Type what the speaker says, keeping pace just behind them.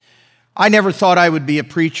I never thought I would be a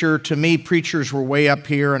preacher. To me, preachers were way up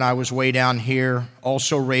here and I was way down here.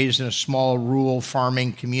 Also raised in a small rural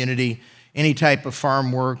farming community. Any type of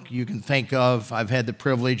farm work you can think of, I've had the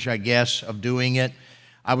privilege, I guess, of doing it.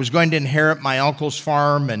 I was going to inherit my uncle's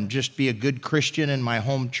farm and just be a good Christian in my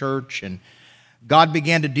home church. And God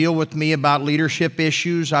began to deal with me about leadership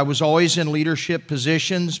issues. I was always in leadership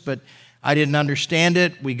positions, but I didn't understand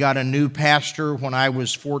it. We got a new pastor when I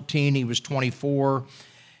was 14. He was 24.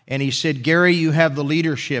 And he said, "Gary, you have the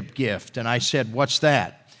leadership gift." And I said, "What's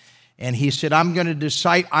that?" And he said, I'm going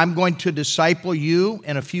to disciple you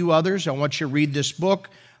and a few others. I want you to read this book.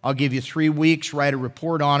 I'll give you 3 weeks, write a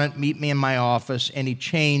report on it, meet me in my office. And he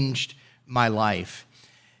changed my life.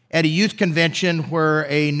 At a youth convention where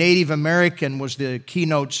a Native American was the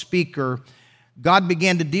keynote speaker, God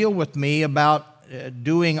began to deal with me about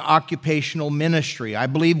doing occupational ministry. I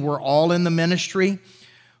believe we're all in the ministry.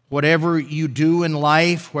 Whatever you do in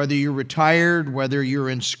life, whether you're retired, whether you're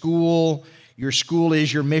in school, your school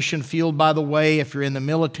is your mission field, by the way, if you're in the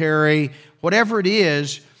military, whatever it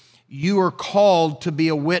is, you are called to be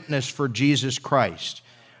a witness for Jesus Christ.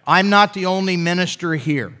 I'm not the only minister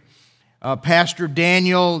here. Pastor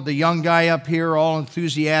Daniel, the young guy up here, all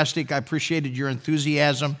enthusiastic. I appreciated your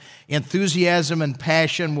enthusiasm. Enthusiasm and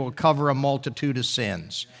passion will cover a multitude of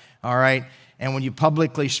sins, all right? And when you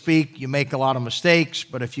publicly speak, you make a lot of mistakes,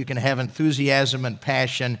 but if you can have enthusiasm and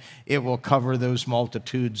passion, it will cover those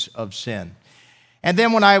multitudes of sin. And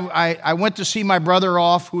then when I went to see my brother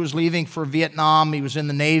off, who was leaving for Vietnam, he was in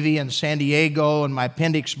the Navy in San Diego, and my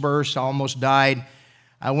appendix burst, I almost died.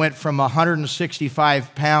 I went from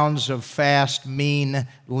 165 pounds of fast, mean,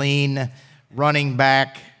 lean, running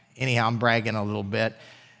back, anyhow, I'm bragging a little bit,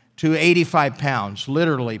 to 85 pounds,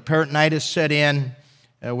 literally. Peritonitis set in,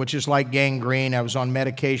 which is like gangrene. I was on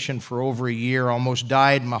medication for over a year, almost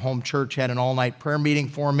died. My home church had an all-night prayer meeting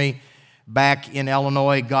for me back in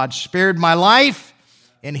Illinois. God spared my life,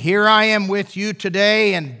 and here I am with you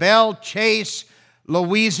today in Belle Chasse,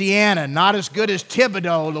 Louisiana. Not as good as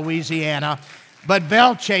Thibodaux, Louisiana, but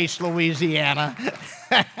Belle Chasse, Louisiana.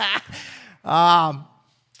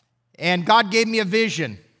 And God gave me a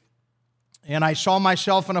vision. And I saw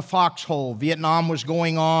myself in a foxhole. Vietnam was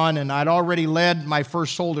going on, and I'd already led my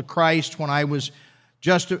first soul to Christ when I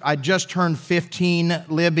just turned 15,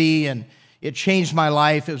 Libby, and it changed my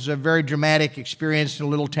life. It was a very dramatic experience in a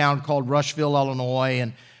little town called Rushville, Illinois,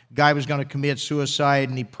 and a guy was going to commit suicide,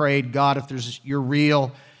 and he prayed, "God, if you're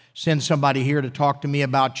real, send somebody here to talk to me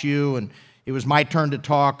about you." And it was my turn to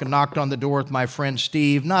talk. I knocked on the door with my friend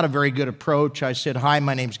Steve. Not a very good approach. I said, "Hi,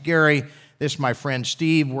 my name's Gary. This is my friend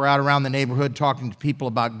Steve. We're out around the neighborhood talking to people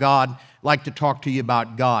about God. I'd like to talk to you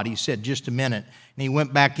about God." He said, "Just a minute." And he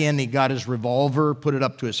went back in, he got his revolver, put it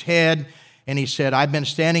up to his head, and he said, "I've been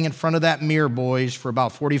standing in front of that mirror, boys, for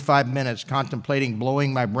about 45 minutes contemplating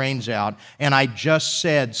blowing my brains out, and I just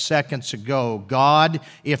said seconds ago, God,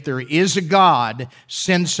 if there is a God,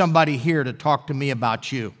 send somebody here to talk to me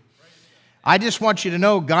about you." I just want you to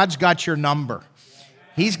know God's got your number.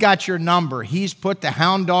 He's got your number. He's put the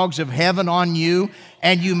hound dogs of heaven on you,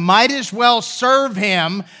 and you might as well serve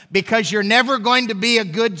Him because you're never going to be a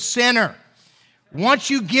good sinner. Once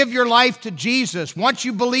you give your life to Jesus, once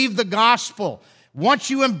you believe the gospel, once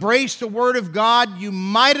you embrace the Word of God, you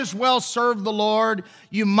might as well serve the Lord.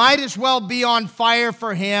 You might as well be on fire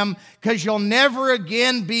for Him because you'll never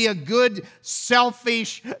again be a good,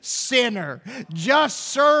 selfish sinner. Just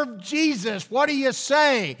serve Jesus. What do you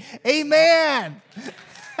say? Amen.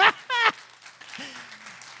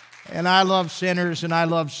 And I love sinners and I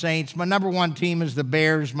love saints. My number one team is the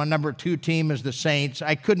Bears. My number two team is the Saints.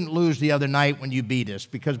 I couldn't lose the other night when you beat us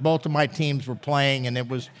because both of my teams were playing and it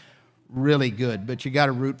was really good, but you got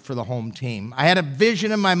to root for the home team. I had a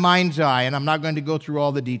vision in my mind's eye, and I'm not going to go through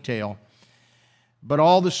all the detail, but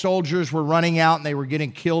all the soldiers were running out and they were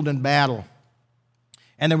getting killed in battle,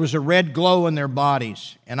 and there was a red glow in their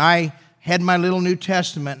bodies, and I had my little New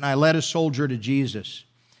Testament, and I led a soldier to Jesus,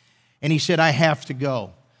 and he said, "I have to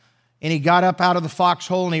go." And he got up out of the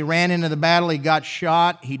foxhole, and he ran into the battle. He got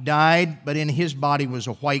shot. He died, but in his body was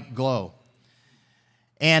a white glow.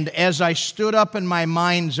 And as I stood up in my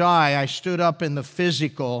mind's eye, I stood up in the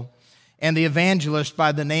physical, and the evangelist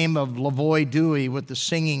by the name of Lavoy Dewey with the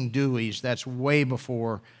Singing Deweys, that's way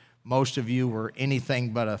before most of you were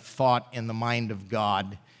anything but a thought in the mind of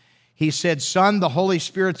God. He said, "Son, the Holy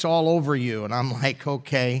Spirit's all over you." And I'm like,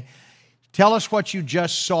 "Okay, tell us what you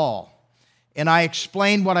just saw." And I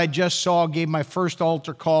explained what I just saw, gave my first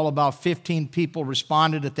altar call. About 15 people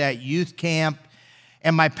responded at that youth camp.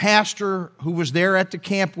 And my pastor, who was there at the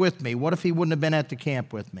camp with me, what if he wouldn't have been at the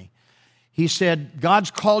camp with me? He said, God's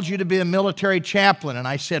called you to be a military chaplain. And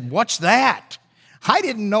I said, what's that? I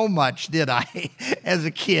didn't know much, did I, as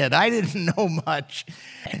a kid? I didn't know much.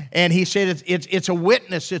 And he said, it's a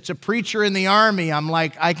witness. It's a preacher in the Army. I'm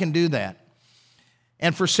like, I can do that.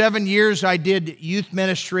 And for 7 years, I did youth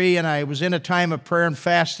ministry, and I was in a time of prayer and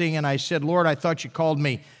fasting, and I said, Lord, I thought you called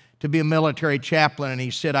me to be a military chaplain. And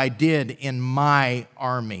he said, I did in my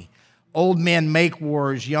army. Old men make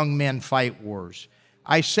wars, young men fight wars.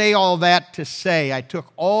 I say all that to say, I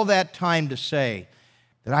took all that time to say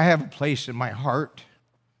that I have a place in my heart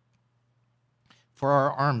for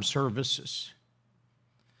our armed services.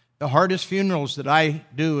 The hardest funerals that I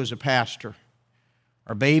do as a pastor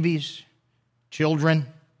are babies, children,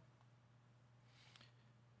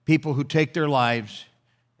 people who take their lives,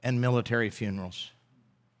 and military funerals.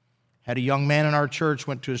 Had a young man in our church,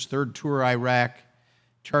 went to his third tour Iraq,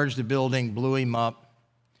 charged the building, blew him up.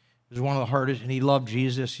 It was one of the hardest, and he loved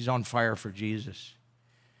Jesus. He's on fire for Jesus.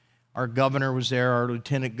 Our governor was there, our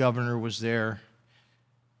lieutenant governor was there.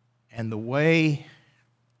 And the way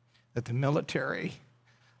that the military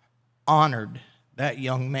honored that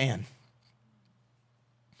young man,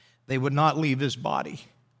 they would not leave his body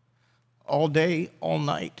all day, all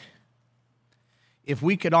night. If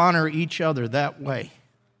we could honor each other that way,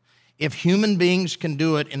 if human beings can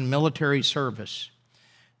do it in military service,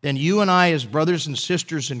 then you and I as brothers and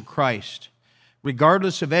sisters in Christ,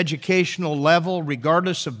 regardless of educational level,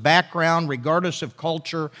 regardless of background, regardless of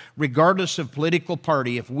culture, regardless of political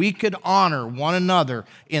party, if we could honor one another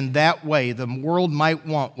in that way, the world might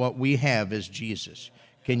want what we have as Jesus.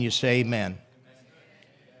 Can you say amen?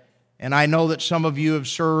 And I know that some of you have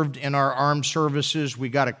served in our armed services. We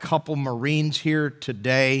got a couple Marines here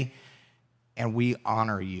today, and we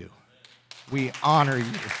honor you. We honor you.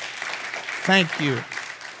 Thank you.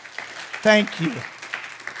 Thank you.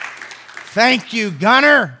 Thank you,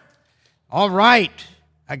 Gunner. All right.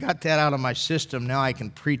 I got that out of my system. Now I can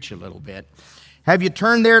preach a little bit. Have you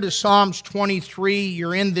turned there to Psalms 23?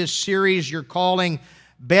 You're in this series you're calling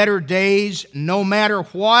Better Days. No matter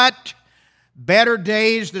what, better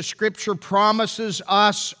days, the Scripture promises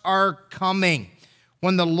us, are coming.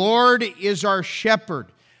 When the Lord is our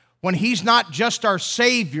shepherd, when He's not just our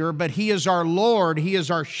Savior, but He is our Lord, He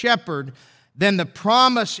is our shepherd, then the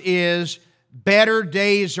promise is better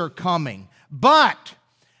days are coming. But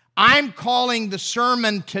I'm calling the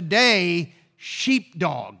sermon today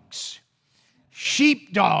sheepdogs.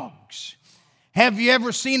 Sheepdogs. Have you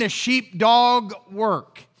ever seen a sheepdog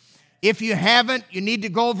work? If you haven't, you need to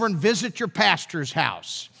go over and visit your pastor's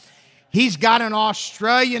house. He's got an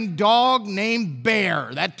Australian dog named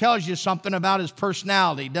Bear. That tells you something about his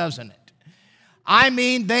personality, doesn't it? I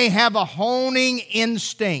mean, they have a honing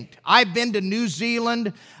instinct. I've been to New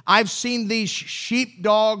Zealand. I've seen these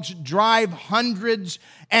sheepdogs drive hundreds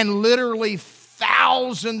and literally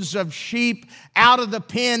thousands of sheep out of the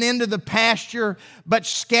pen into the pasture, but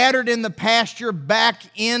scattered in the pasture back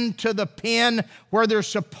into the pen where they're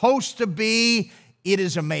supposed to be. It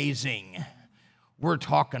is amazing. We're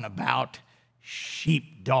talking about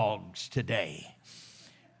sheepdogs today.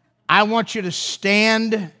 I want you to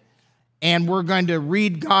stand, and we're going to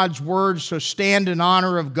read God's Word, so stand in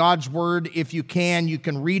honor of God's Word if you can. You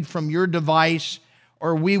can read from your device,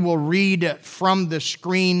 or we will read from the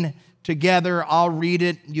screen together. I'll read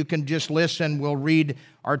it. You can just listen. We'll read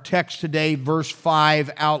our text today, verse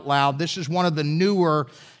 5, out loud. This is one of the newer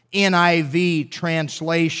NIV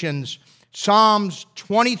translations. Psalms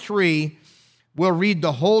 23, we'll read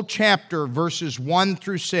the whole chapter, verses 1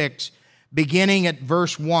 through 6, beginning at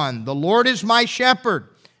verse 1. The Lord is my shepherd.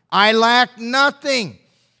 I lack nothing.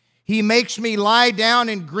 He makes me lie down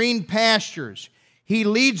in green pastures. He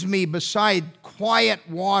leads me beside quiet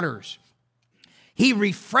waters. He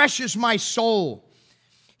refreshes my soul.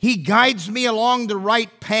 He guides me along the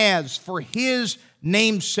right paths for His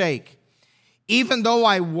name's sake. Even though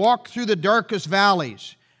I walk through the darkest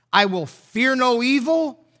valleys, I will fear no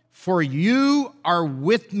evil, for You are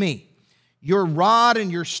with me. Your rod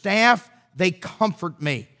and Your staff, they comfort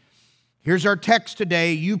me. Here's our text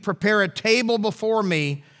today. You prepare a table before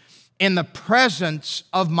me in the presence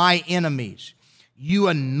of my enemies. You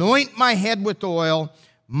anoint my head with oil.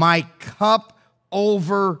 My cup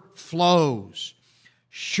overflows.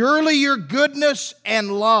 Surely Your goodness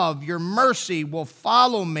and love, Your mercy will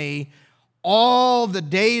follow me all the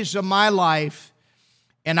days of my life,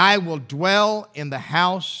 and I will dwell in the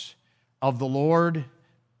house of the Lord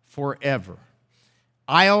forever.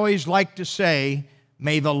 I always like to say,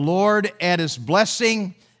 may the Lord add His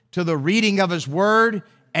blessing to the reading of His Word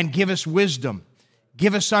and give us wisdom,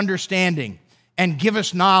 give us understanding, and give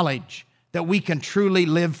us knowledge that we can truly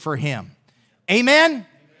live for Him. Amen?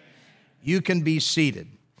 You can be seated.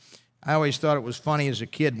 I always thought it was funny as a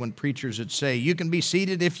kid when preachers would say, you can be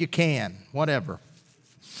seated if you can, whatever.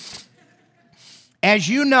 As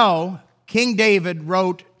you know, King David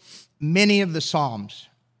wrote many of the Psalms,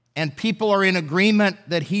 and people are in agreement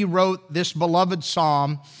that he wrote this beloved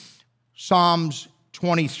psalm, Psalms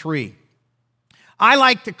 23. I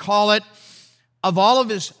like to call it, of all of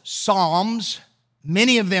his psalms,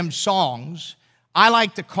 many of them songs, I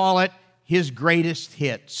like to call it his greatest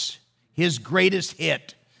hits, his greatest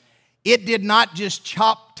hit. It did not just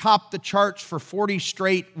top the charts for 40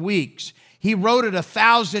 straight weeks. He wrote it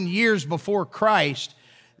 1,000 years before Christ.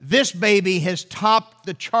 This baby has topped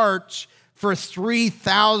the charts for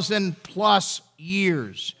 3,000 plus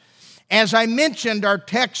years. As I mentioned, our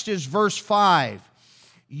text is verse 5.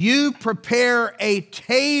 You prepare a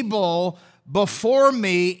table before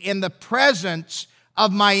me in the presence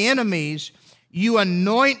of my enemies. You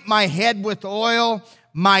anoint my head with oil,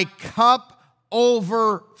 my cup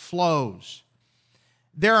overflows.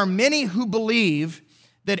 There are many who believe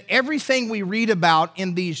that everything we read about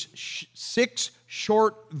in these 6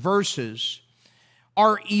 short verses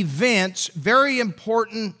are events, very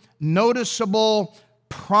important, noticeable,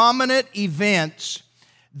 prominent events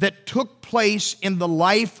that took place in the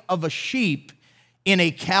life of a sheep in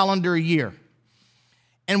a calendar year.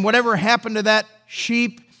 And whatever happened to that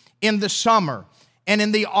sheep in the summer and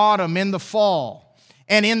in the autumn, in the fall,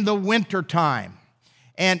 and in the winter time.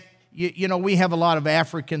 And you know, we have a lot of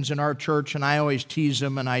Africans in our church, and I always tease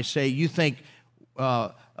them and I say, you think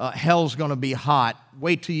hell's going to be hot.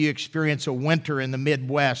 Wait till you experience a winter in the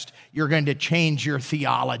Midwest. You're going to change your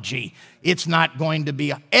theology. It's not going to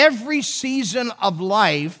be. Every season of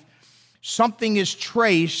life, something is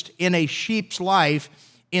traced in a sheep's life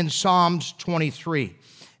in Psalms 23.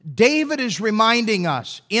 David is reminding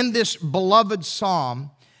us in this beloved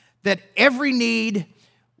psalm that every need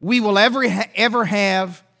we will ever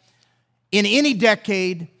have in any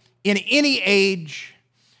decade, in any age,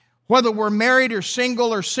 whether we're married or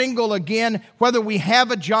single again, whether we have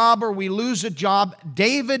a job or we lose a job,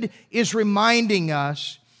 David is reminding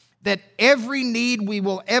us that every need we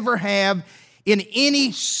will ever have in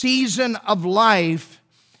any season of life,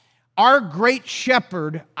 our great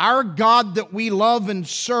shepherd, our God that we love and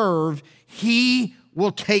serve, he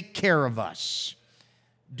will take care of us.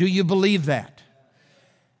 Do you believe that?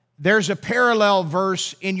 There's a parallel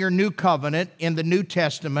verse in your new covenant, in the New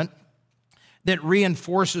Testament, that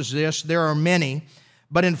reinforces this. There are many.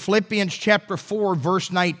 But in Philippians chapter 4,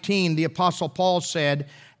 verse 19, the Apostle Paul said,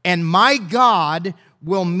 and my God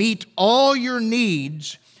will meet all your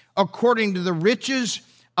needs according to the riches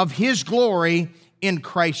of his glory in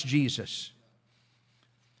Christ Jesus.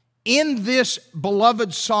 In this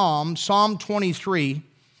beloved psalm, Psalm 23,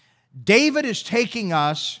 David is taking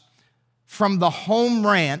us from the home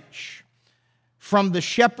ranch, from the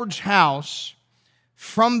shepherd's house,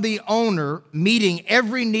 from the owner, meeting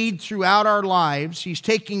every need throughout our lives. He's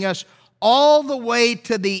taking us all the way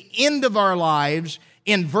to the end of our lives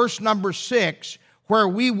in verse number 6, where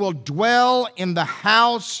we will dwell in the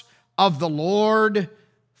house of the Lord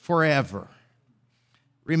forever.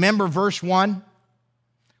 Remember verse 1,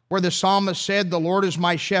 where the psalmist said, the Lord is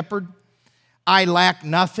my shepherd, I lack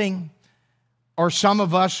nothing. Or some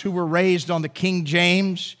of us who were raised on the King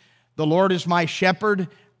James, the Lord is my shepherd,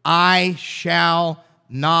 I shall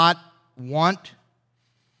not want.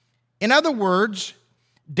 In other words,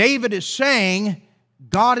 David is saying,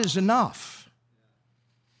 God is enough.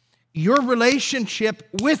 Your relationship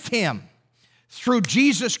with him through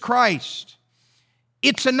Jesus Christ,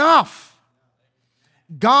 it's enough.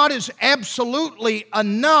 God is absolutely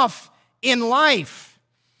enough in life.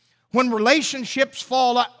 When relationships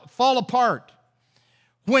fall apart,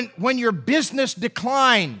 when your business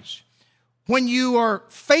declines, when you are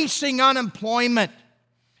facing unemployment,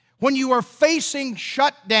 when you are facing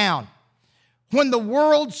shutdown, when the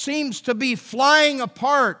world seems to be flying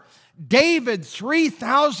apart, David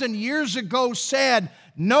 3,000 years ago said,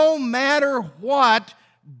 no matter what,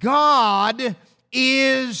 God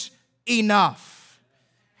is enough.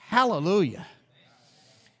 Hallelujah.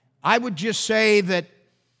 I would just say that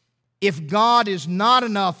if God is not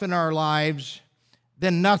enough in our lives,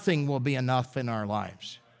 then nothing will be enough in our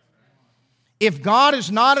lives. If God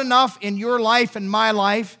is not enough in your life and my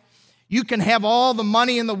life, you can have all the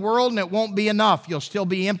money in the world and it won't be enough. You'll still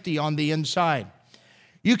be empty on the inside.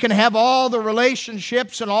 You can have all the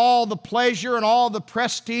relationships and all the pleasure and all the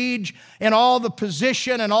prestige and all the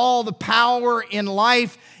position and all the power in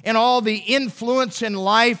life and all the influence in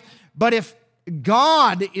life. But if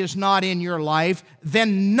God is not in your life,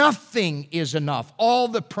 then nothing is enough. All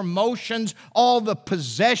the promotions, all the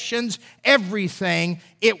possessions, everything,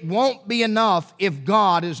 it won't be enough if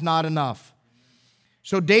God is not enough.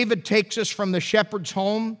 So David takes us from the shepherd's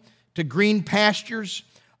home to green pastures,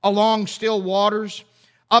 along still waters,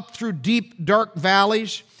 up through deep, dark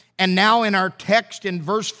valleys. And now in our text in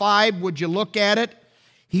verse 5, would you look at it?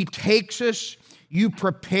 He takes us, you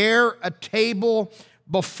prepare a table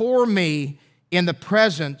before me in the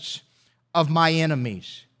presence of my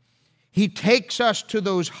enemies. He takes us to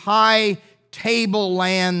those high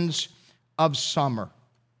tablelands of summer.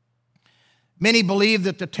 Many believe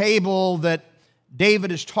that the table that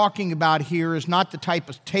David is talking about here is not the type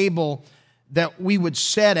of table that we would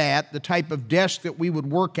sit at, the type of desk that we would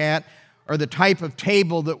work at, or the type of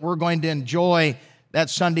table that we're going to enjoy that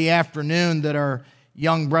Sunday afternoon that our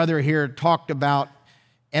young brother here talked about.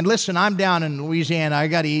 And listen, I'm down in Louisiana. I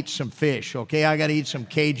got to eat some fish, okay? I got to eat some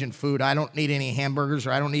Cajun food. I don't need any hamburgers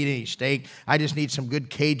or I don't need any steak. I just need some good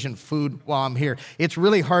Cajun food while I'm here. It's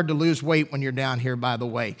really hard to lose weight when you're down here, by the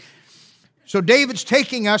way. So David's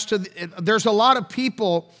taking us to, there's a lot of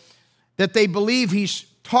people that they believe he's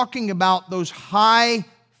talking about those high,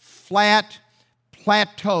 flat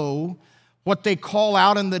plateau, what they call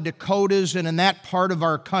out in the Dakotas and in that part of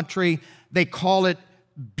our country, they call it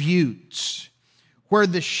buttes, where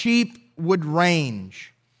the sheep would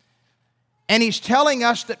range. And he's telling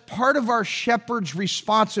us that part of our shepherd's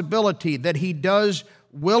responsibility that he does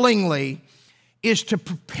willingly is to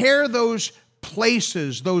prepare those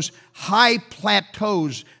places, those high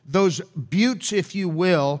plateaus, those buttes, if you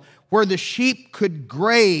will, where the sheep could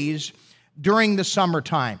graze during the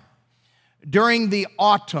summertime, during the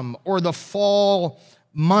autumn or the fall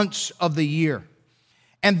months of the year.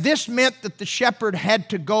 And this meant that the shepherd had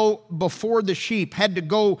to go before the sheep, had to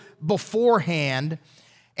go beforehand,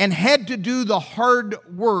 and had to do the hard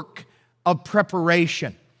work of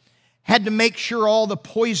preparation. Had to make sure all the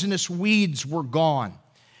poisonous weeds were gone.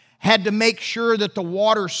 Had to make sure that the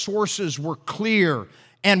water sources were clear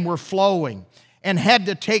and were flowing. And had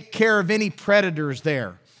to take care of any predators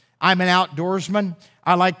there. I'm an outdoorsman.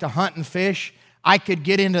 I like to hunt and fish. I could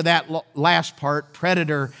get into that last part,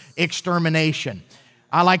 predator extermination.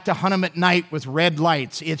 I like to hunt them at night with red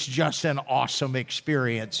lights. It's just an awesome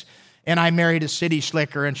experience. And I married a city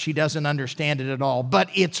slicker and she doesn't understand it at all, but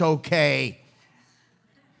it's okay.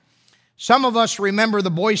 Some of us remember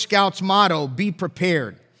the Boy Scouts motto, be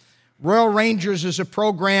prepared. Royal Rangers is a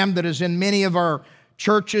program that is in many of our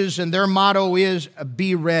churches, and their motto is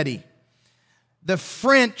be ready. The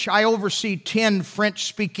French, I oversee 10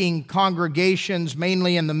 French-speaking congregations,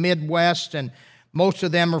 mainly in the Midwest, and most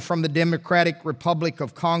of them are from the Democratic Republic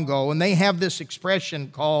of Congo, and they have this expression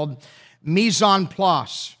called mise en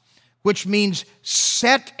place, which means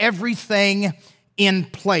set everything in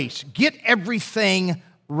place. Get everything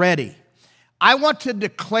ready. I want to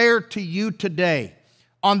declare to you today,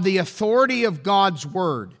 on the authority of God's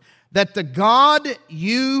Word, that the God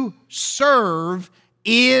you serve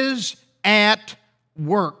is at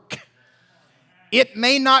work. It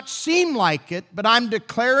may not seem like it, but I'm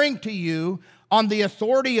declaring to you on the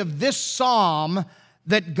authority of this psalm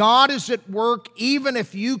that God is at work even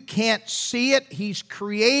if you can't see it. He's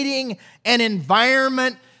creating an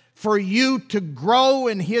environment for you to grow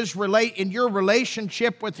in your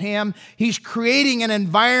relationship with Him. He's creating an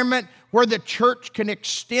environment where the church can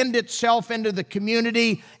extend itself into the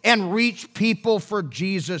community and reach people for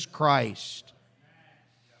Jesus Christ.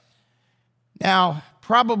 Now,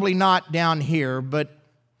 probably not down here, but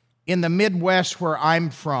in the Midwest where I'm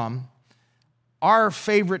from, our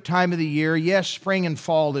favorite time of the year, yes, spring and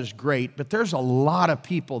fall is great, but there's a lot of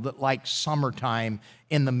people that like summertime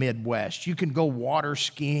in the Midwest. You can go water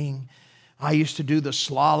skiing. I used to do the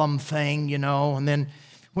slalom thing, and then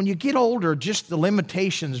when you get older, just the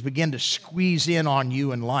limitations begin to squeeze in on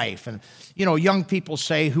you in life. And, young people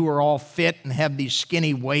say who are all fit and have these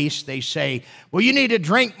skinny waists, they say, well, you need to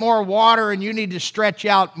drink more water and you need to stretch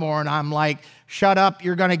out more. And I'm like, shut up,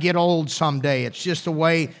 you're going to get old someday. It's just the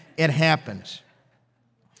way it happens.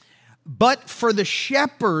 But for the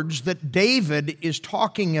shepherds that David is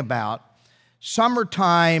talking about,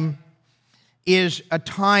 summertime is a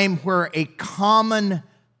time where a common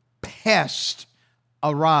pest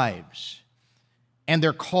arrives, and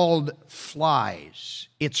they're called flies.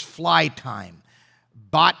 It's fly time.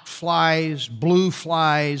 Bot flies, blue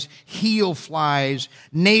flies, heel flies,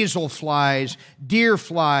 nasal flies, deer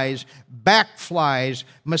flies, back flies,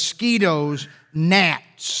 mosquitoes,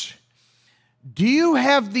 gnats. Do you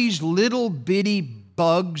have these little bitty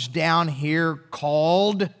bugs down here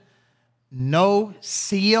called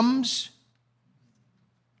no-see-ums?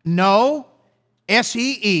 No?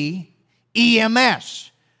 SEEEMS.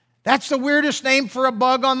 That's the weirdest name for a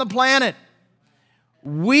bug on the planet.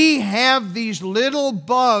 We have these little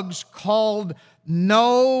bugs called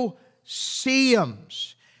no-see-ums.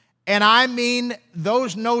 And I mean,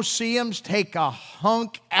 those no-see-ums take a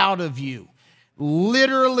hunk out of you.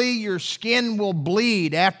 Literally, your skin will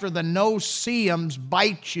bleed after the no-see-ums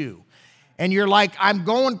bite you. And you're like, I'm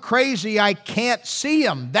going crazy, I can't see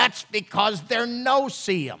them. That's because they're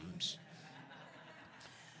no-see-ums.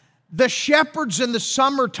 The shepherds in the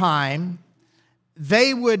summertime,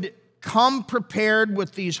 they would come prepared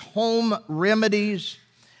with these home remedies,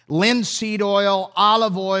 linseed oil,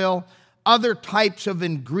 olive oil, other types of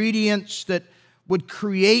ingredients that would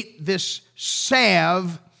create this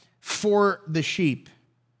salve for the sheep.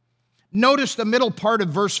 Notice the middle part of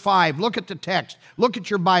verse 5. Look at the text. Look at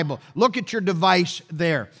your Bible. Look at your device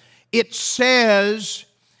there. It says,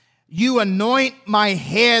 you anoint my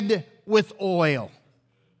head with oil.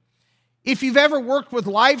 If you've ever worked with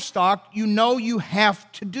livestock, you know you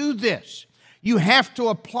have to do this. You have to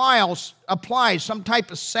apply some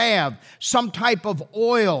type of salve, some type of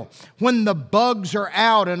oil when the bugs are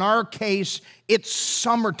out. In our case, it's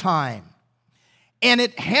summertime. And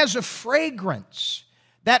it has a fragrance.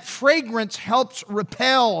 That fragrance helps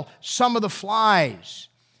repel some of the flies.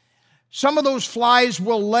 Some of those flies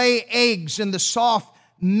will lay eggs in the soft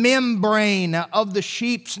membrane of the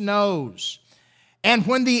sheep's nose. And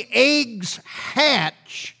when the eggs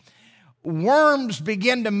hatch, worms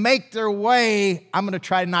begin to make their way, I'm going to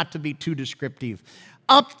try not to be too descriptive,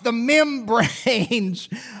 up the membranes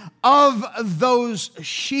of those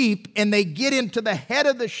sheep, and they get into the head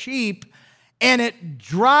of the sheep, and it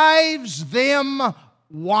drives them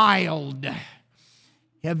wild.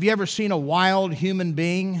 Have you ever seen a wild human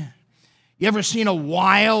being? You ever seen a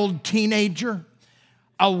wild teenager?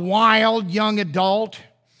 A wild young adult?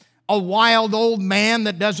 A wild old man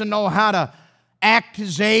that doesn't know how to act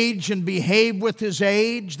his age and behave with his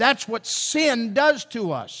age? That's what sin does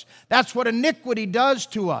to us. That's what iniquity does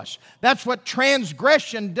to us. That's what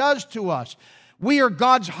transgression does to us. We are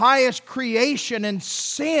God's highest creation, and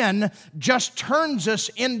sin just turns us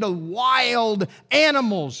into wild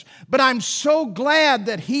animals. But I'm so glad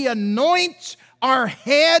that He anoints our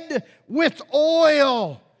head with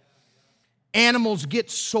oil. Animals get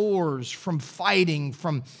sores from fighting,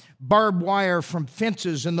 from barbed wire, from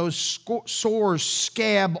fences, and those sores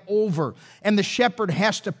scab over. And the shepherd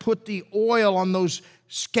has to put the oil on those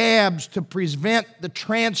scabs to prevent the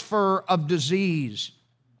transfer of disease.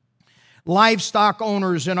 Livestock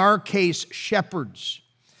owners, in our case, shepherds,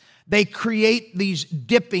 they create these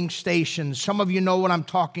dipping stations. Some of you know what I'm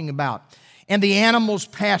talking about. And the animals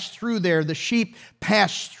pass through there, the sheep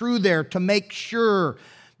pass through there to make sure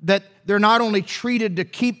that they're not only treated to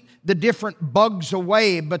keep the different bugs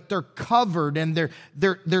away, but they're covered and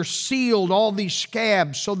they're sealed, all these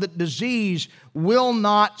scabs, so that disease will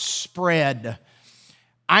not spread.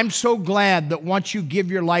 I'm so glad that once you give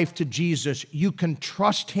your life to Jesus, you can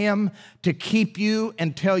trust Him to keep you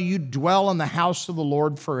until you dwell in the house of the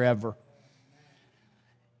Lord forever.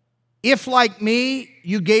 If, like me,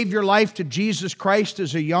 you gave your life to Jesus Christ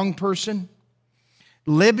as a young person,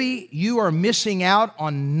 Libby, you are missing out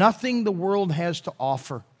on nothing the world has to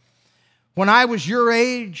offer. When I was your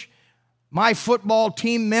age, my football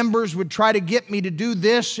team members would try to get me to do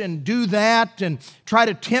this and do that and try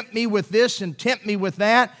to tempt me with this and tempt me with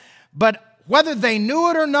that. But whether they knew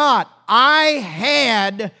it or not, I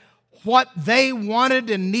had what they wanted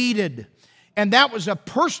and needed. And that was a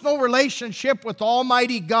personal relationship with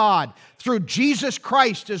Almighty God through Jesus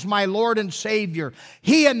Christ as my Lord and Savior.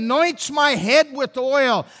 He anoints my head with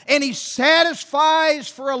oil, and He satisfies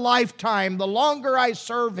for a lifetime. The longer I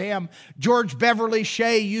serve Him, George Beverly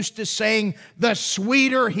Shea used to sing, the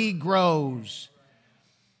sweeter He grows.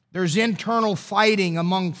 There's internal fighting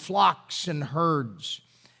among flocks and herds.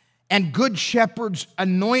 And good shepherds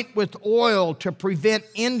anoint with oil to prevent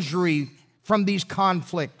injury from these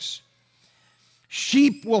conflicts.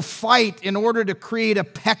 Sheep will fight in order to create a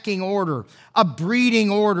pecking order, a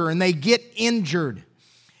breeding order, and they get injured.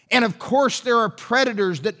 And of course, there are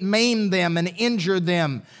predators that maim them and injure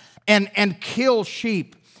them and kill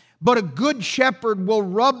sheep. But a good shepherd will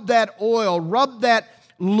rub that oil, rub that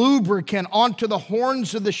lubricant onto the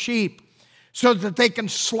horns of the sheep so that they can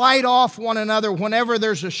slide off one another whenever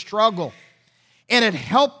there's a struggle. And it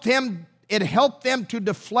helped them to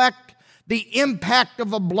deflect the impact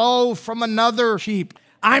of a blow from another sheep.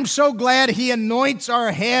 I'm so glad He anoints our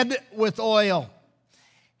head with oil.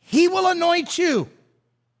 He will anoint you.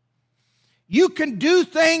 You can do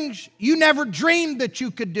things you never dreamed that you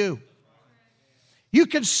could do. You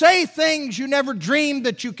could say things you never dreamed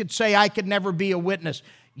that you could say. I could never be a witness.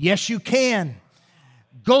 Yes, you can.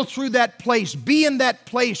 Go through that place. Be in that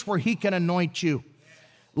place where He can anoint you.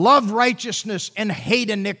 Love righteousness and hate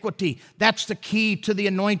iniquity. That's the key to the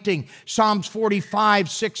anointing. Psalms 45,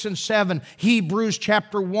 6 and 7. Hebrews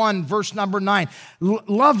chapter 1, verse number 9.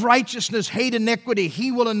 Love righteousness, hate iniquity.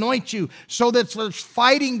 He will anoint you so that there's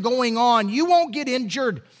fighting going on. You won't get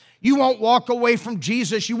injured. You won't walk away from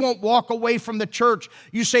Jesus. You won't walk away from the church.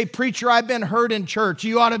 You say, preacher, I've been hurt in church.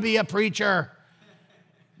 You ought to be a preacher.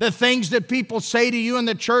 The things that people say to you in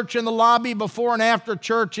the church, in the lobby, before and after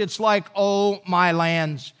church, it's like, oh, my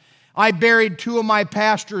lands. I buried 2 of my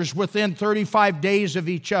pastors within 35 days of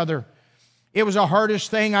each other. It was the hardest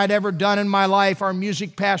thing I'd ever done in my life. Our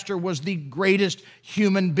music pastor was the greatest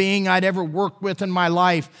human being I'd ever worked with in my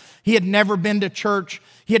life. He had never been to church.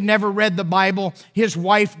 He had never read the Bible. His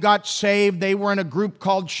wife got saved. They were in a group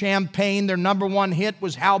called Champagne. Their number 1 hit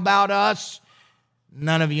was How About Us?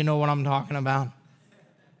 None of you know what I'm talking about.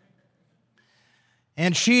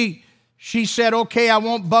 And she said, okay, I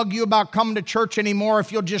won't bug you about coming to church anymore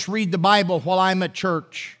if you'll just read the Bible while I'm at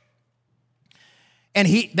church. And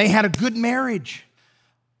they had a good marriage.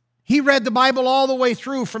 He read the Bible all the way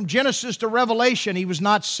through from Genesis to Revelation. He was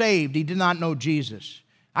not saved. He did not know Jesus.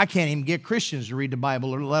 I can't even get Christians to read the Bible,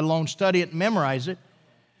 let alone study it and memorize it.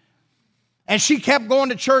 And she kept going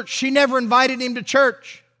to church. She never invited him to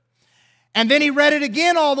church. And then he read it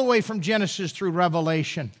again all the way from Genesis through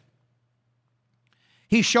Revelation.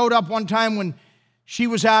 He showed up one time when she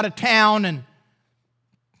was out of town, and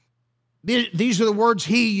these are the words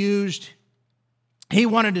he used. He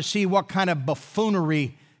wanted to see what kind of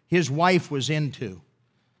buffoonery his wife was into.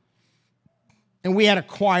 And we had a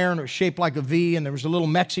choir, and it was shaped like a V, and there was a little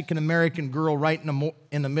Mexican-American girl right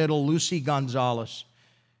in the middle, Lucy Gonzalez.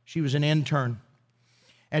 She was an intern.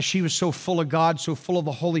 As she was so full of God, so full of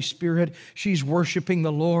the Holy Spirit, she's worshiping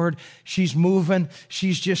the Lord. She's moving.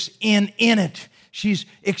 She's just in it. She's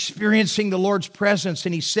experiencing the Lord's presence.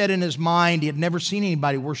 And he said in his mind, he had never seen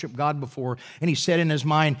anybody worship God before. And he said in his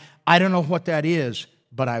mind, I don't know what that is,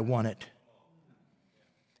 but I want it.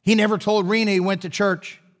 He never told Rena he went to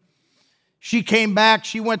church. She came back.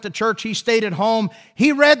 She went to church. He stayed at home.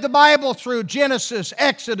 He read the Bible through Genesis,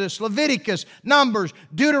 Exodus, Leviticus, Numbers,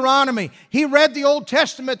 Deuteronomy. He read the Old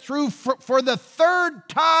Testament through for the 3rd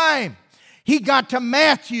time. He got to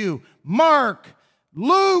Matthew, Mark,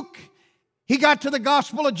 Luke. He got to the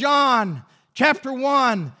Gospel of John, chapter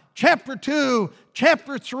 1, chapter 2,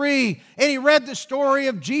 chapter 3, and he read the story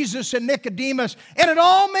of Jesus and Nicodemus, and it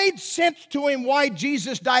all made sense to him why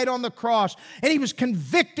Jesus died on the cross. And he was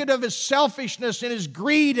convicted of his selfishness and his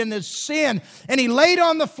greed and his sin, and he laid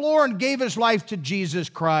on the floor and gave his life to Jesus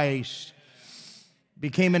Christ.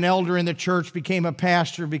 Became an elder in the church, became a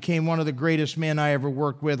pastor, became one of the greatest men I ever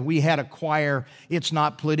worked with. We had a choir. It's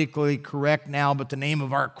not politically correct now, but the name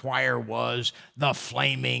of our choir was the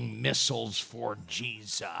Flaming Missiles for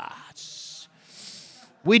Jesus.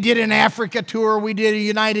 We did an Africa tour. We did a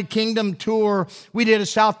United Kingdom tour. We did a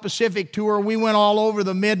South Pacific tour. We went all over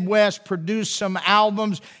the Midwest, produced some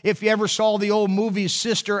albums. If you ever saw the old movie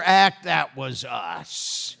Sister Act, that was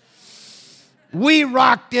us. We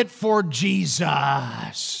rocked it for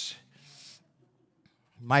Jesus.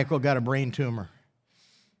 Michael got a brain tumor.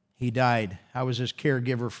 He died. I was his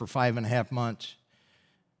caregiver for 5.5 months.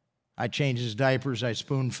 I changed his diapers. I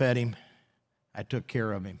spoon-fed him. I took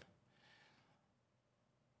care of him.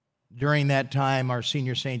 During that time, our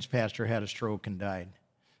senior saints pastor had a stroke and died.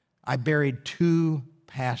 I buried 2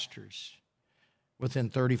 pastors within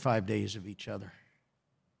 35 days of each other.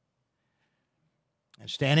 And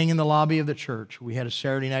standing in the lobby of the church, we had a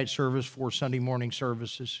Saturday night service, 4 Sunday morning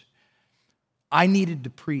services. I needed to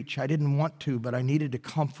preach. I didn't want to, but I needed to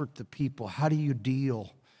comfort the people. How do you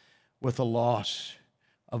deal with the loss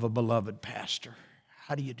of a beloved pastor?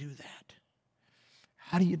 How do you do that?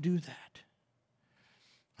 How do you do that?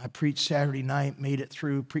 I preached Saturday night, made it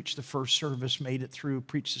through, preached the first service, made it through,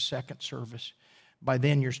 preached the second service. By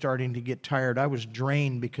then, you're starting to get tired. I was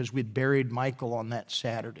drained because we'd buried Michael on that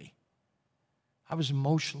Saturday. I was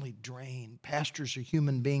emotionally drained. Pastors are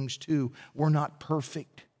human beings too. We're not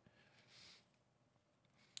perfect.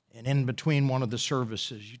 And in between one of the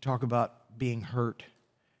services, you talk about being hurt.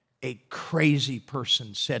 A crazy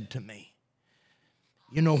person said to me,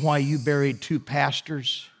 you know why you buried 2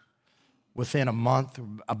 pastors within a month,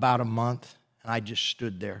 about a month? And I just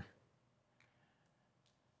stood there.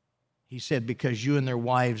 He said, because you and their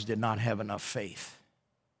wives did not have enough faith.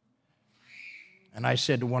 And I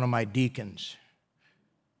said to one of my deacons,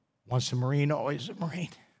 once a Marine, always a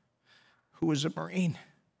Marine. Who was a Marine?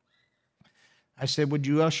 I said, would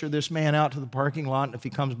you usher this man out to the parking lot, and if he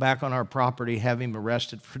comes back on our property, have him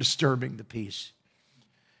arrested for disturbing the peace?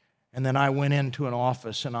 And then I went into an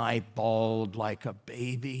office and I bawled like a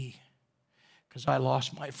baby because I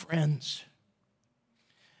lost my friends.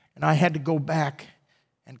 And I had to go back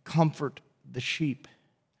and comfort the sheep.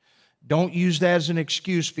 Don't use that as an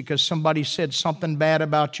excuse because somebody said something bad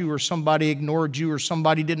about you, or somebody ignored you, or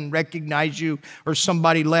somebody didn't recognize you, or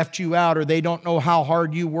somebody left you out, or they don't know how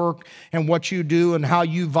hard you work and what you do and how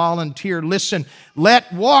you volunteer. Listen,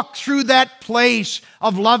 walk through that place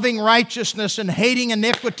of loving righteousness and hating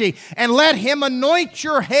iniquity, and let Him anoint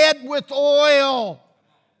your head with oil.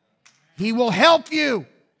 He will help you.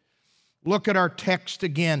 Look at our text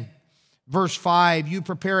again. Verse 5, you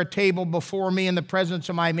prepare a table before me in the presence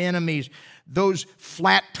of my enemies, those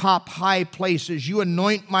flat top high places. You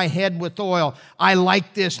anoint my head with oil. I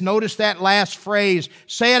like this. Notice that last phrase.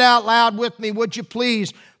 Say it out loud with me, would you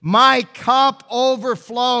please? My cup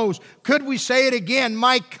overflows. Could we say it again?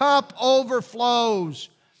 My cup overflows.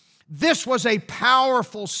 This was a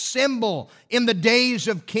powerful symbol in the days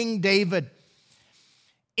of King David.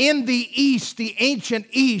 In the East, the ancient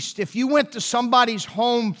East, if you went to somebody's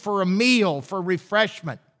home for a meal, for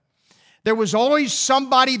refreshment, there was always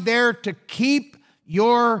somebody there to keep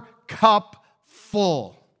your cup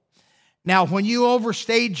full. Now, when you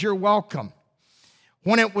overstayed your welcome,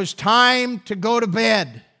 when it was time to go to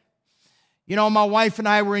bed, you know, my wife and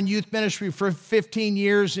I were in youth ministry for 15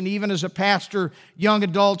 years, and even as a pastor, young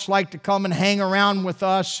adults like to come and hang around with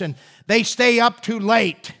us, and they stay up too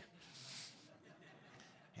late.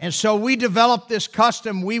 And so we developed this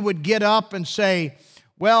custom. We would get up and say,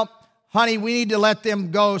 well, honey, we need to let them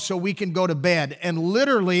go so we can go to bed. And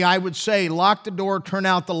literally, I would say, lock the door, turn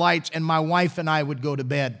out the lights, and my wife and I would go to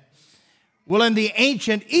bed. Well, in the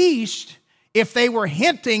ancient East, if they were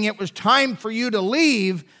hinting it was time for you to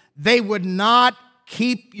leave, they would not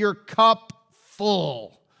keep your cup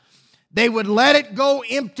full. They would let it go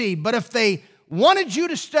empty. But if they wanted you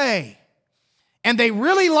to stay, and they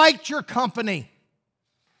really liked your company,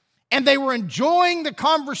 and they were enjoying the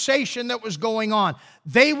conversation that was going on,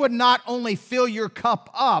 they would not only fill your cup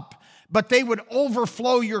up, but they would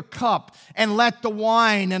overflow your cup and let the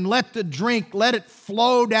wine and let the drink, let it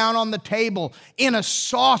flow down on the table in a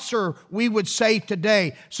saucer, we would say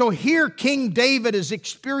today. So here King David is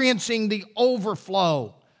experiencing the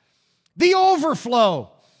overflow. The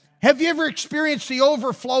overflow. Have you ever experienced the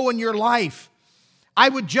overflow in your life? I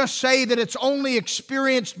would just say that it's only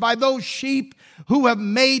experienced by those sheep who have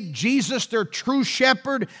made Jesus their true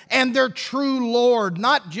shepherd and their true Lord,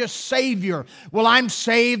 not just Savior. Well, I'm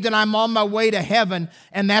saved and I'm on my way to heaven,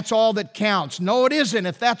 and that's all that counts. No, it isn't.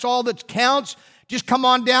 If that's all that counts, just come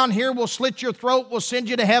on down here. We'll slit your throat. We'll send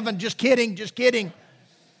you to heaven. Just kidding, just kidding.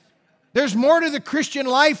 There's more to the Christian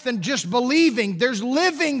life than just believing. There's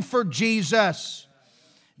living for Jesus.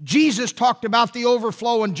 Jesus talked about the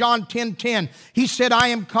overflow in John 10:10. He said, I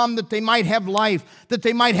am come that they might have life, that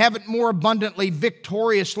they might have it more abundantly,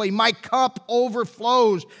 victoriously. My cup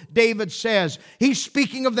overflows, David says. He's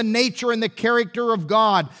speaking of the nature and the character of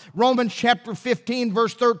God. Romans chapter 15,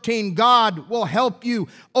 verse 13, God will help you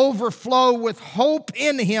overflow with hope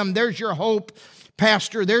in Him. There's your hope,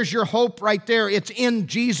 Pastor. There's your hope right there. It's in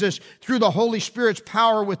Jesus through the Holy Spirit's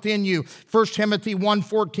power within you. 1 Timothy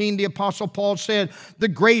 1:14, the Apostle Paul said, the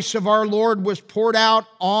grace of our Lord was poured out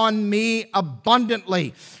on me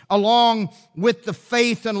abundantly, along with the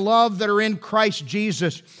faith and love that are in Christ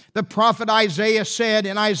Jesus. The prophet Isaiah said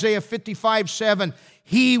in Isaiah 55:7,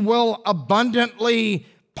 He will abundantly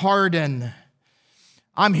pardon.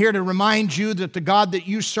 I'm here to remind you that the God that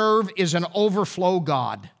you serve is an overflow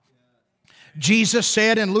God. Jesus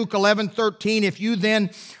said in Luke 11:13, if you then,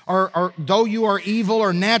 though you are evil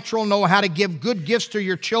or natural, know how to give good gifts to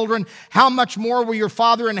your children, how much more will your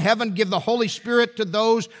Father in heaven give the Holy Spirit to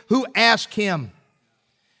those who ask Him?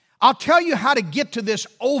 I'll tell you how to get to this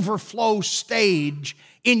overflow stage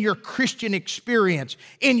in your Christian experience,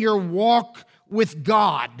 in your walk with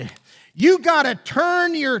God. You got to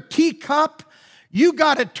turn your teacup. You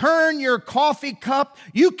got to turn your coffee cup.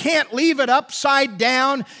 You can't leave it upside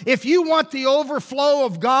down. If you want the overflow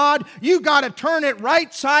of God, you got to turn it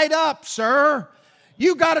right side up, sir.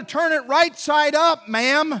 You got to turn it right side up,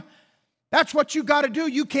 ma'am. That's what you got to do.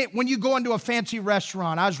 You can't, when you go into a fancy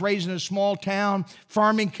restaurant. I was raised in a small town,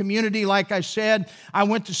 farming community, like I said. I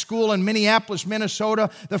went to school in Minneapolis, Minnesota.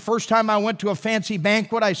 The first time I went to a fancy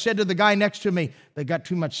banquet, I said to the guy next to me, they got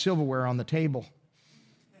too much silverware on the table.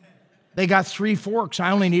 They got 3 forks.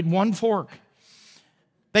 I only need 1 fork.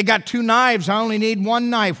 They got 2 knives. I only need 1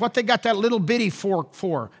 knife. What they got that little bitty fork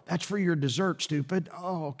for? That's for your dessert, stupid.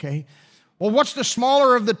 Oh, okay. Well, what's the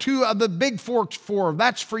smaller of the two of the big forks for?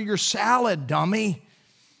 That's for your salad, dummy.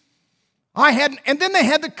 And then they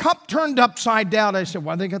had the cup turned upside down. I said,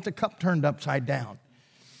 why they got the cup turned upside down?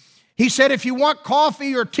 He said, if you want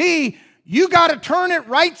coffee or tea, you got to turn it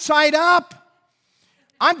right side up.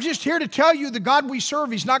 I'm just here to tell you the God we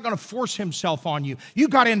serve, He's not going to force Himself on you. You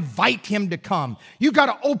got to invite Him to come. You got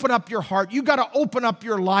to open up your heart. You got to open up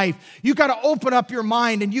your life. You got to open up your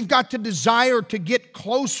mind, and you've got to desire to get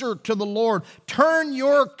closer to the Lord. Turn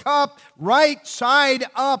your cup right side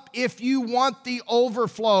up if you want the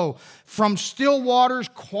overflow. From still waters,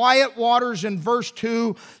 quiet waters in verse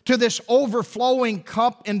 2 to this overflowing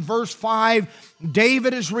cup in verse 5,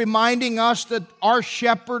 David is reminding us that our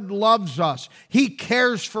shepherd loves us. He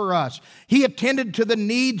cares for us. He attended to the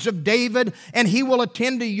needs of David, and He will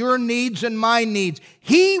attend to your needs and my needs.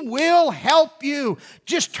 He will help you.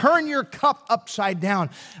 Just turn your cup upside down,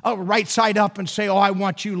 right side up, and say, oh, I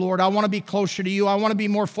want you, Lord. I want to be closer to you. I want to be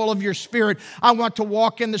more full of your Spirit. I want to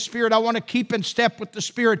walk in the Spirit. I want to keep in step with the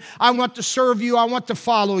Spirit. I want to serve you. I want to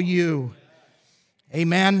follow you.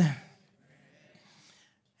 Amen.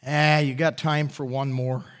 You got time for one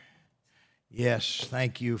more? Yes,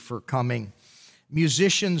 thank you for coming.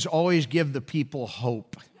 Musicians always give the people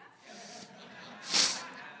hope.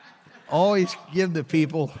 Always give the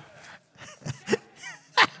people.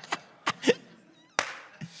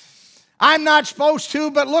 I'm not supposed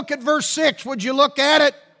to, but look at verse 6. Would you look at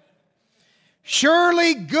it?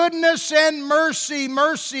 Surely goodness and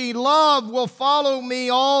mercy, love will follow me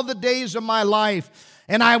all the days of my life,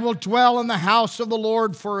 and I will dwell in the house of the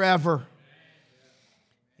Lord forever.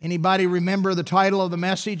 Anybody remember the title of the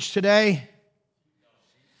message today?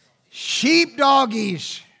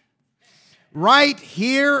 Sheepdoggies. Right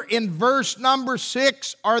here in verse number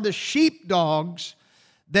 6 are the sheepdogs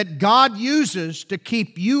that God uses to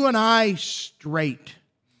keep you and I straight,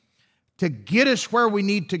 to get us where we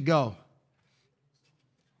need to go.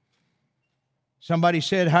 Somebody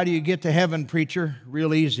said, how do you get to heaven, preacher?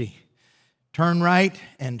 Real easy. Turn right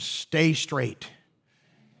and stay straight.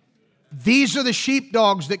 These are the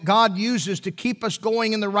sheepdogs that God uses to keep us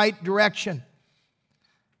going in the right direction.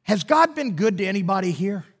 Has God been good to anybody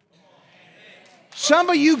here? Some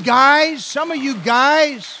of you guys,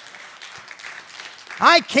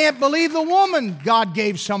 I can't believe the woman God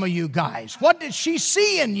gave some of you guys. What did she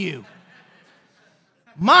see in you?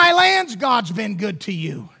 My lands, God's been good to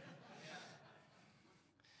you.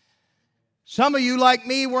 Some of you, like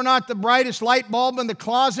me, we're not the brightest light bulb in the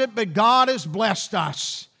closet, but God has blessed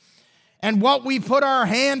us. And what we put our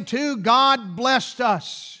hand to, God blessed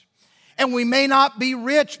us. And we may not be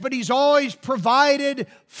rich, but He's always provided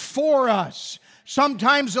for us.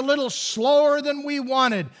 Sometimes a little slower than we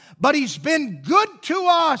wanted, but He's been good to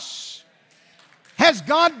us. Has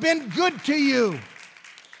God been good to you?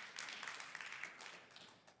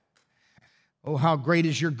 Oh, how great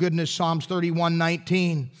is your goodness, Psalms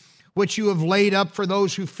 31:19, which you have laid up for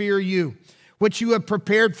those who fear you, which you have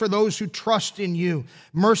prepared for those who trust in you.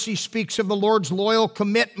 Mercy speaks of the Lord's loyal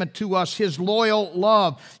commitment to us, His loyal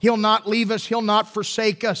love. He'll not leave us. He'll not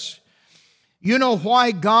forsake us. You know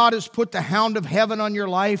why God has put the hound of heaven on your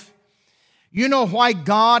life? You know why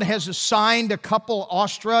God has assigned a couple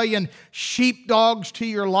Australian sheepdogs to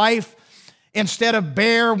your life? Instead of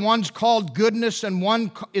bear, one's called goodness and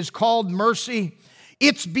one is called mercy.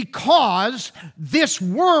 It's because this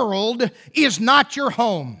world is not your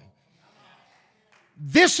home.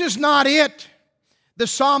 This is not it. The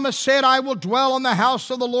psalmist said, I will dwell in the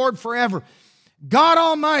house of the Lord forever. God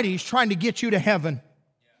Almighty is trying to get you to heaven.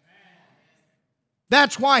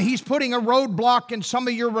 That's why He's putting a roadblock in some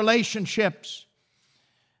of your relationships.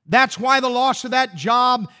 That's why the loss of that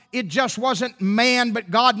job, it just wasn't man, but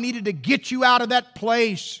God needed to get you out of that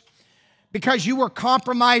place because you were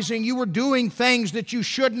compromising, you were doing things that you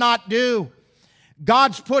should not do.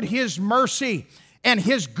 God's put His mercy and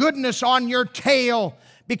His goodness on your tail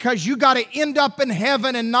because you got to end up in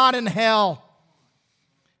heaven and not in hell.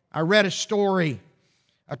 I read a story,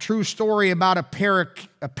 a true story about a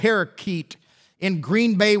parakeet in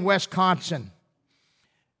Green Bay, Wisconsin.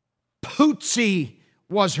 Pootsie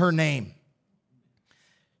was her name.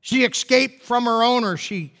 She escaped from her owner.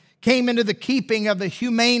 She came into the keeping of the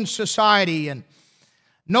Humane Society, and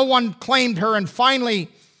no one claimed her. And finally,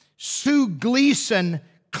 Sue Gleason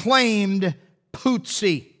claimed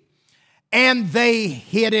Pootsie, and they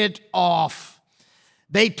hit it off.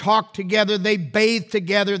 They talked together. They bathed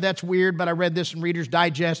together. That's weird, but I read this in Reader's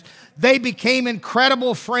Digest. They became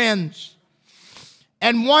incredible friends.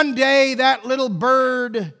 And one day, that little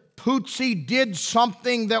bird, Pootsie, did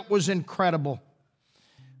something that was incredible.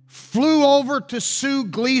 Flew over to Sue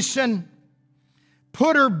Gleason,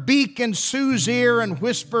 put her beak in Sue's ear and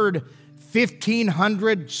whispered,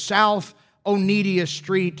 1500 South Oneida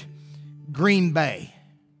Street, Green Bay.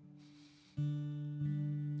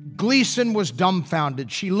 Gleason was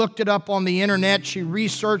dumbfounded. She looked it up on the internet. She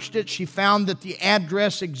researched it. She found that the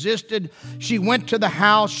address existed. She went to the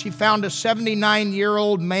house. She found a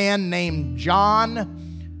 79-year-old man named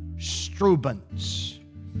John Strubens.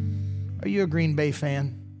 Are you a Green Bay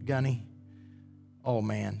fan, Gunny? Oh,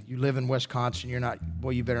 man. You live in Wisconsin. You're not.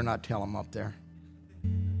 Boy, you better not tell him up there.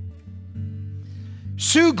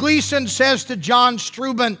 Sue Gleason says to John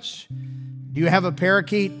Strubens, do you have a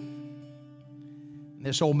parakeet?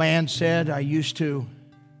 This old man said, I used to,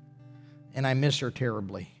 and I miss her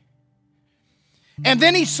terribly. And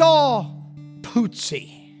then he saw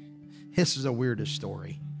Pootsie. This is the weirdest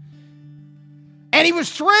story. And he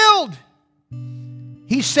was thrilled.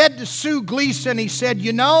 He said to Sue Gleason, he said,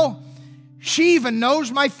 you know, she even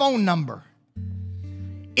knows my phone number.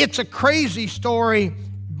 It's a crazy story,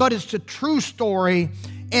 but it's a true story,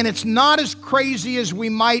 and it's not as crazy as we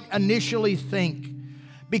might initially think.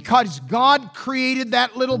 Because God created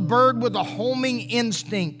that little bird with a homing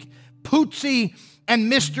instinct. Pootsie and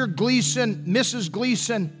Mrs.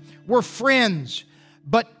 Gleason were friends.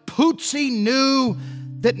 But Pootsie knew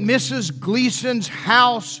that Mrs. Gleason's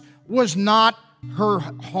house was not her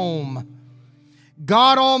home.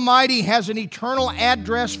 God Almighty has an eternal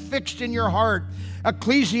address fixed in your heart.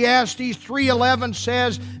 Ecclesiastes 3:11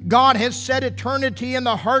 says, God has set eternity in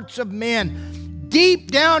the hearts of men.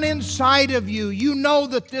 Deep down inside of you, you know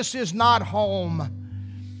that this is not home.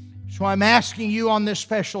 So I'm asking you on this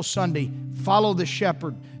special Sunday, follow the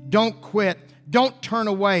shepherd. Don't quit. Don't turn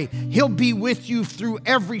away. He'll be with you through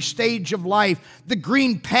every stage of life. The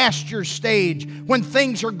green pasture stage, when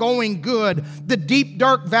things are going good. The deep,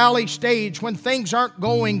 dark valley stage, when things aren't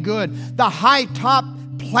going good. The high top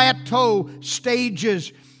plateau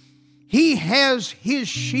stages. He has his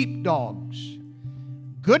sheepdogs.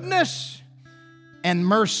 Goodness and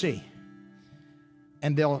mercy,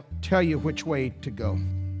 and they'll tell you which way to go.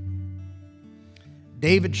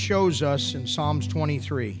 David shows us in Psalms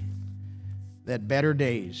 23 that better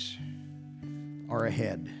days are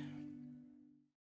ahead.